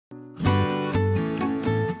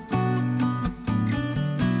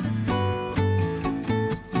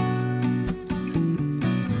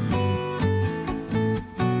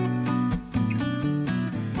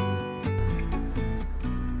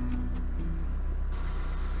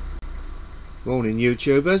Morning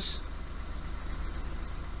YouTubers.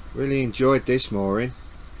 Really enjoyed this mooring.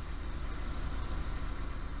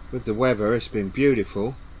 With the weather it's been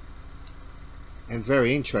beautiful and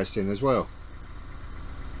very interesting as well.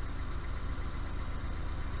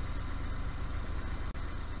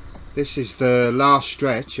 This is the last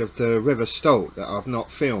stretch of the River Stort that I've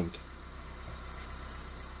not filmed.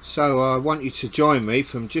 So I want you to join me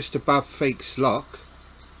from just above Feek's Lock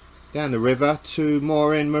down the river to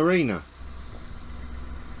Mooring Marina.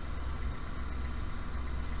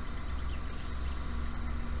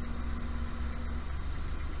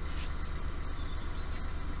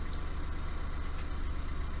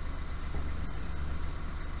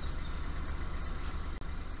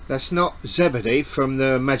 That's not Zebedee from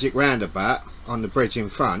the Magic Roundabout on the bridge in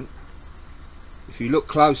front. If you look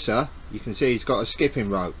closer you can see he's got a skipping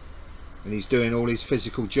rope and he's doing all his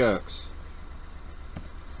physical jerks.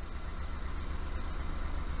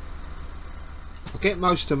 I get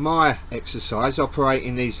most of my exercise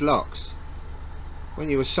operating these locks. When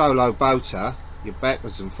you're a solo boater, you're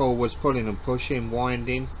backwards and forwards, pulling and pushing,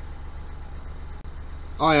 winding.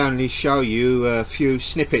 I only show you a few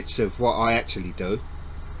snippets of what I actually do.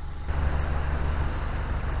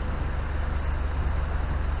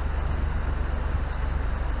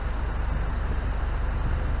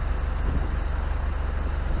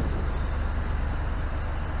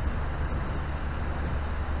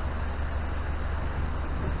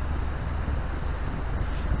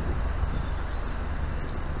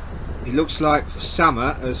 It looks like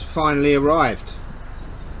summer has finally arrived.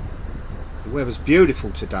 The weather's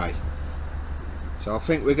beautiful today, so I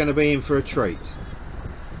think we're going to be in for a treat.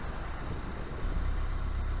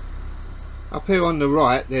 Up here on the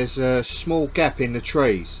right there's a small gap in the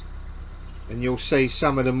trees and you'll see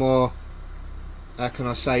some of the more, how can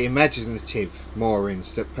I say, imaginative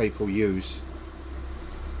moorings that people use.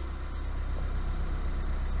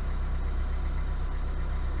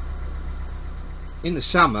 In the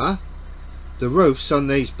summer the roofs on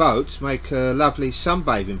these boats make a lovely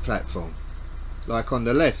sunbathing platform, like on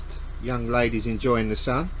the left, young ladies enjoying the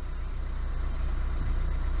sun.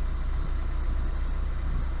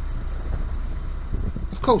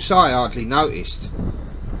 Of course I hardly noticed,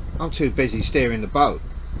 I'm too busy steering the boat.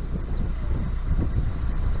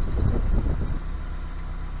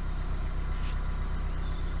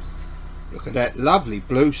 Look at that lovely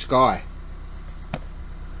blue sky.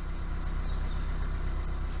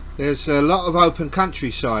 There's a lot of open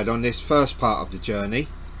countryside on this first part of the journey,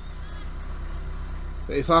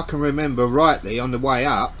 but if I can remember rightly, on the way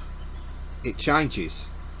up it changes.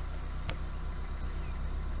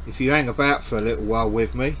 If you hang about for a little while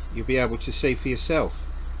with me you'll be able to see for yourself.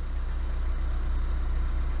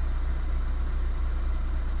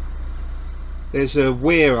 There's a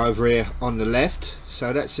weir over here on the left,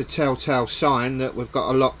 so that's a telltale sign that we've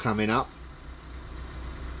got a lock coming up.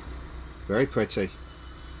 Very pretty.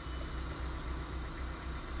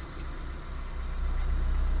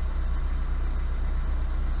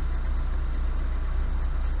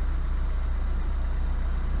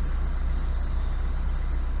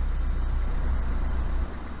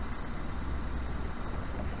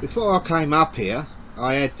 Before I came up here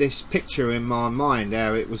I had this picture in my mind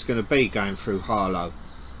how it was going to be going through Harlow,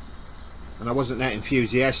 and I wasn't that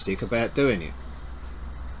enthusiastic about doing it,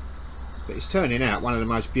 but it's turning out one of the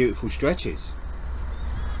most beautiful stretches.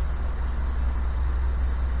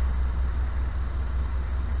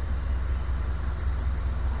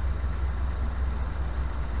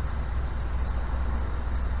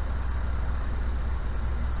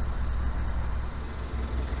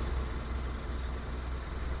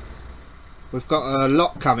 We've got a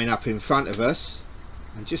lock coming up in front of us,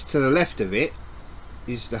 and just to the left of it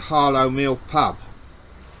is the Harlow Mill pub.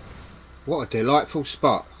 What a delightful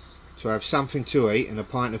spot to have something to eat and a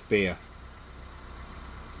pint of beer.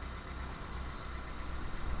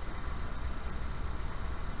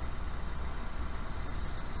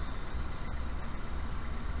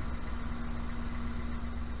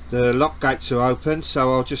 The lock gates are open,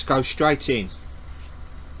 so I'll just go straight in.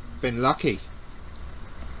 Been lucky.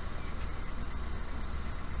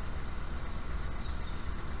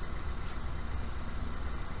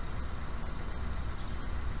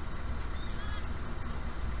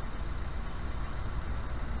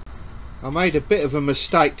 I made a bit of a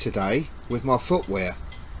mistake today with my footwear.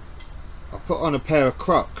 I put on a pair of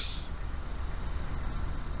Crocs,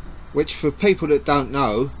 which for people that don't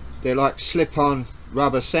know, they're like slip-on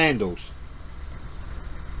rubber sandals.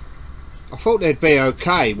 I thought they'd be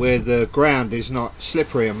okay where the ground is not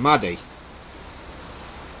slippery and muddy,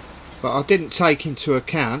 but I didn't take into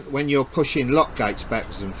account when you're pushing lock gates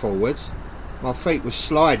backwards and forwards my feet were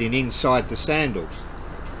sliding inside the sandals.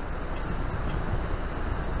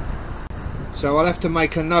 So I'll have to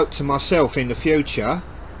make a note to myself in the future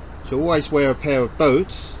to always wear a pair of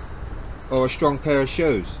boots or a strong pair of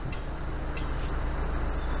shoes.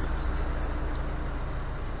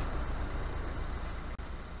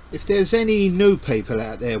 If there's any new people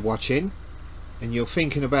out there watching and you're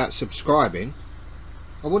thinking about subscribing,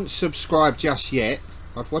 I wouldn't subscribe just yet.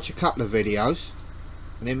 I'd watch a couple of videos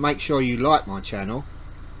and then make sure you like my channel,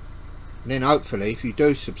 and then hopefully if you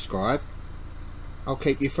do subscribe, I'll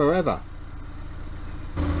keep you forever.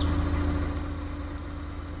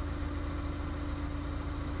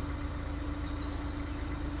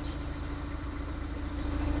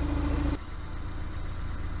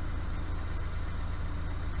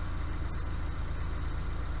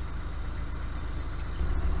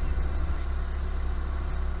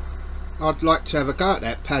 I'd like to have a go at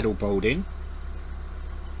that paddle boarding.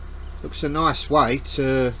 Looks a nice way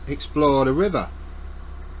to explore the river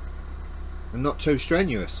and not too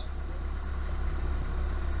strenuous.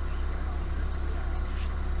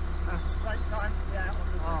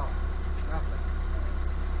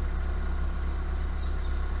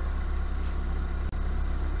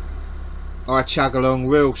 I chug along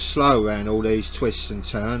real slow around all these twists and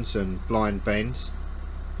turns and blind bends,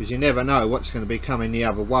 because you never know what's going to be coming the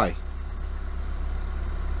other way.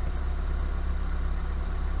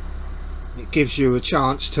 It gives you a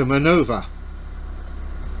chance to manoeuvre.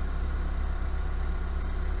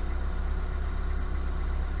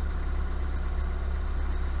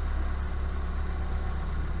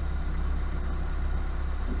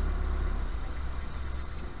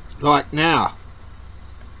 Like now.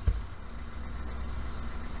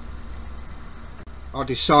 I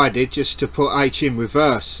decided just to put Aitch in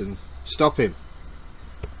reverse and stop him,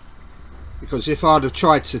 because if I'd have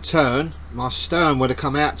tried to turn, my stern would have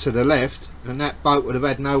come out to the left and that boat would have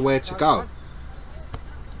had nowhere to go.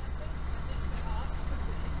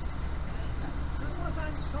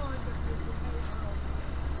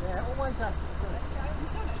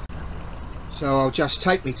 So I'll just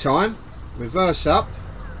take my time, reverse up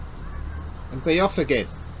and be off again.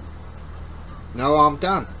 No harm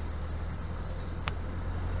done.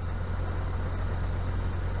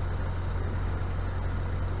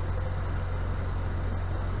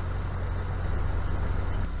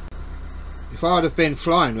 If I'd have been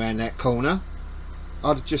flying round that corner,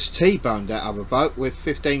 I'd have just T-boned that other boat with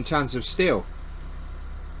 15 tons of steel.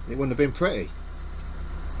 It wouldn't have been pretty.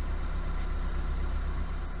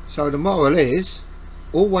 So the moral is,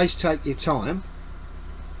 always take your time.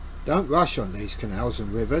 Don't rush on these canals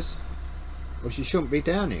and rivers, or you shouldn't be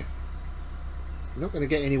down here. You're not going to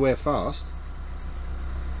get anywhere fast.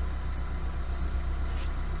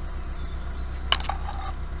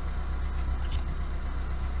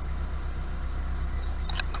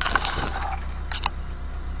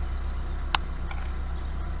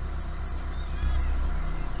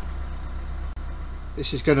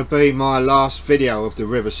 This is going to be my last video of the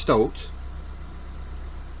River Stort.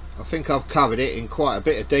 I think I've covered it in quite a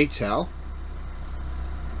bit of detail.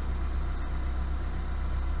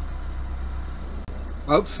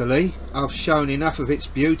 Hopefully I've shown enough of its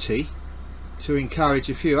beauty to encourage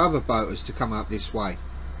a few other boaters to come up this way.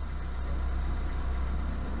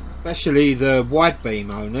 Especially the wide beam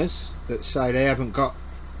owners that say they haven't got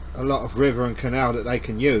a lot of river and canal that they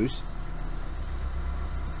can use.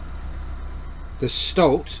 The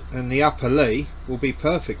Stort and the Upper Lee will be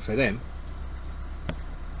perfect for them.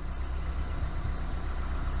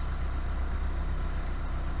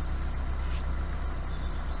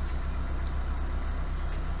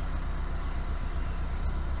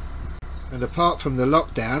 And apart from the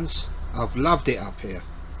lockdowns, I've loved it up here.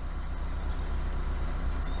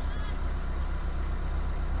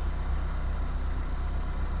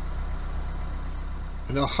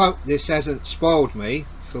 And I hope this hasn't spoiled me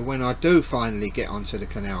for when I do finally get onto the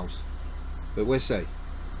canals, but we'll see.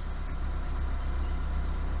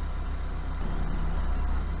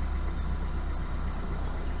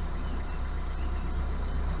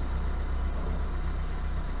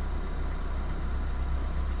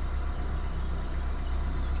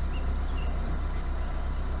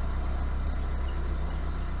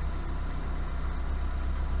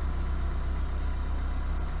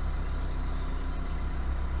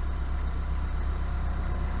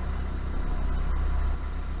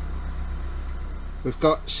 We've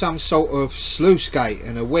got some sort of sluice gate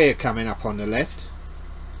and a weir coming up on the left.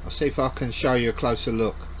 I'll see if I can show you a closer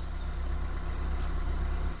look.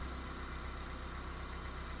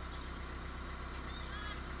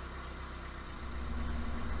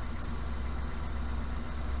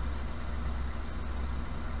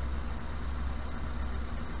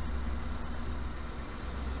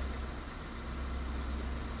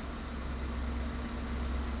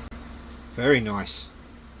 Very nice.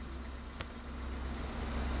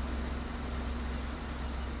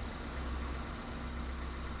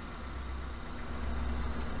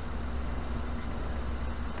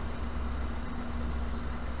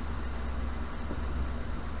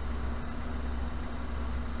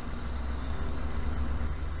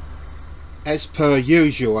 As per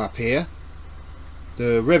usual up here,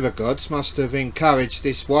 the river gods must have encouraged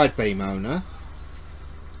this wide beam owner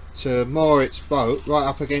to moor its boat right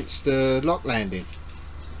up against the lock landing.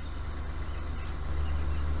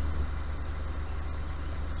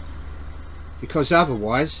 Because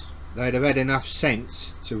otherwise they'd have had enough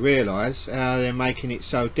sense to realise how they're making it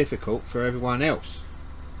so difficult for everyone else.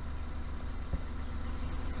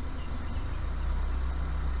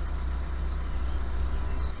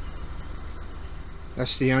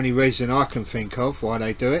 That's the only reason I can think of why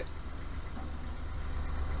they do it.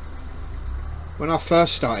 When I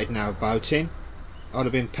first started narrowboating, I'd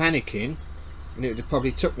have been panicking, and it would have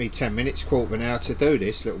probably took me 10 minutes, quarter of an hour to do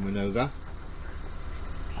this little manoeuvre.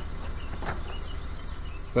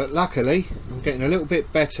 But luckily, I'm getting a little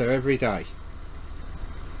bit better every day.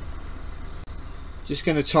 Just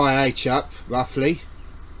going to tie Aitch up roughly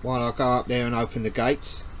while I go up there and open the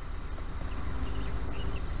gates.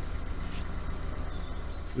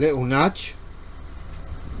 Little nudge.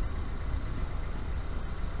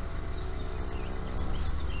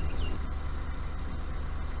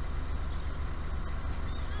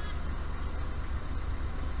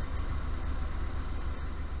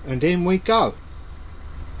 And in we go.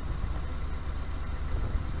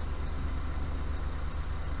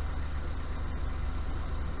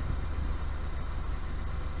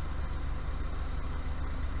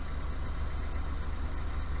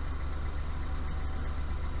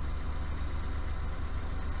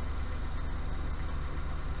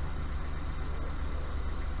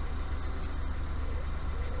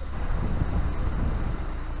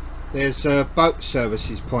 There's a boat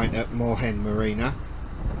services point at Moorhen Marina,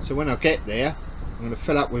 so when I get there I'm going to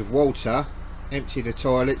fill up with water, empty the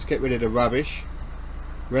toilets, get rid of the rubbish,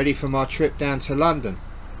 ready for my trip down to London.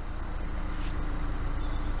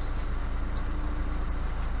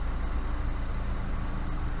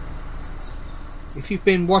 If you've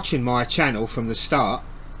been watching my channel from the start,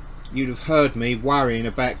 you'd have heard me worrying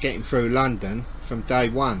about getting through London from day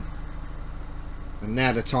one, and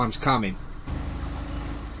now the time's coming.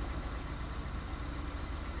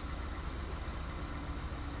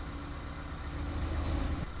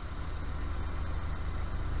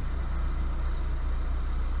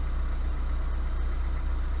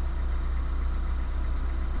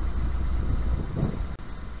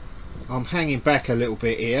 I'm hanging back a little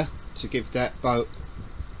bit here to give that boat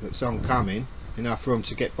that's oncoming enough room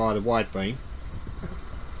to get by the wide beam.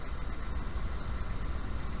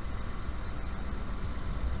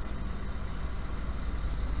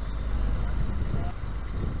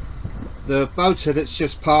 The boater that's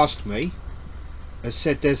just passed me has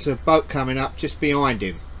said there's a boat coming up just behind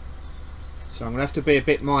him, so I'm going to have to be a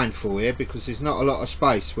bit mindful here because there's not a lot of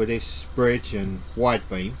space with this bridge and wide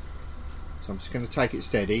beam, so I'm just going to take it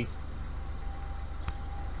steady.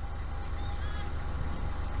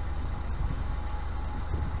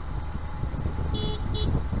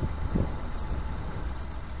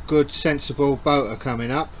 Good sensible boater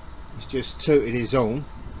coming up. He's just tooted his horn,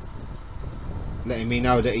 letting me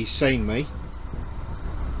know that he's seen me.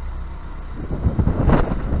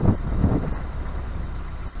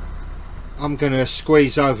 I'm going to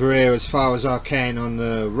squeeze over here as far as I can on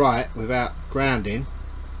the right without grounding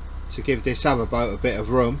to give this other boat a bit of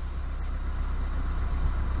room.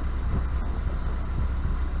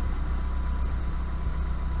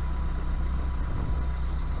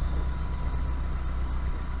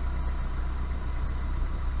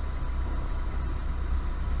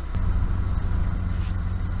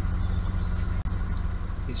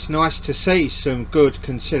 It's nice to see some good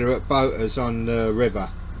considerate boaters on the river.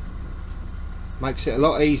 Makes it a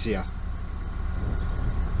lot easier.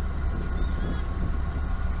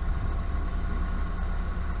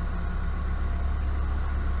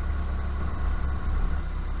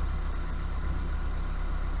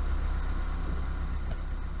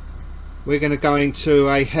 We're going to go into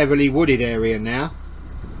a heavily wooded area now.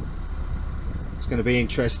 It's going to be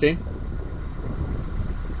interesting.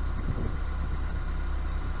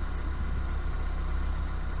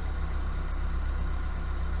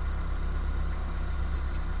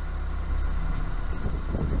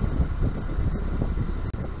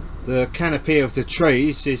 The canopy of the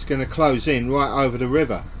trees is going to close in right over the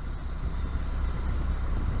river.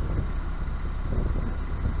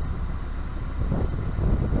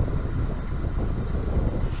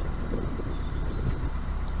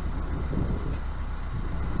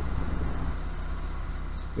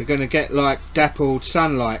 You're going to get like dappled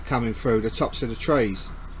sunlight coming through the tops of the trees,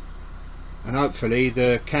 and hopefully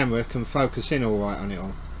the camera can focus in alright on it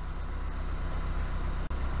all.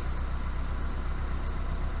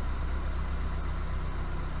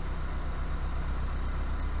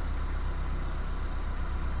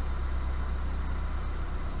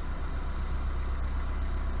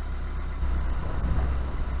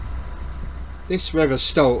 This River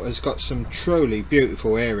Stort has got some truly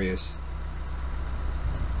beautiful areas.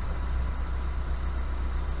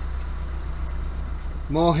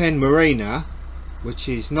 Moorhen Marina, which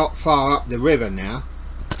is not far up the river now,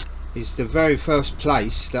 is the very first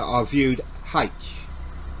place that I viewed Aitch.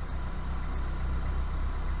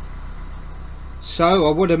 So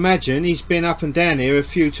I would imagine he's been up and down here a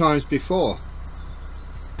few times before.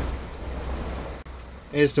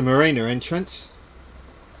 Here's the marina entrance.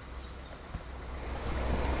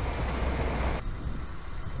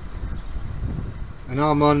 And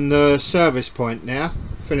I'm on the service point now,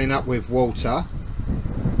 filling up with water.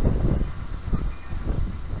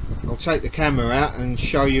 I'll take the camera out and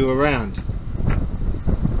show you around.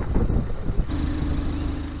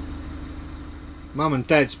 Mum and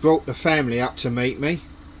Dad's brought the family up to meet me,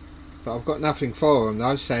 but I've got nothing for them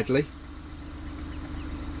though, sadly.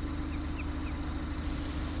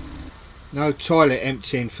 No toilet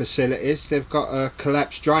emptying facilities. They've got a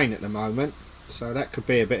collapsed drain at the moment, so that could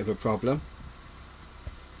be a bit of a problem.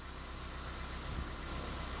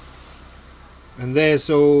 And there's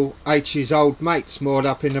all Aitch's old mates moored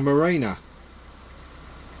up in the marina.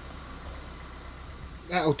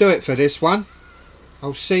 That'll do it for this one.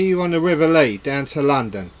 I'll see you on the River Lee down to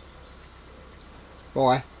London.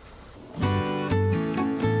 Bye.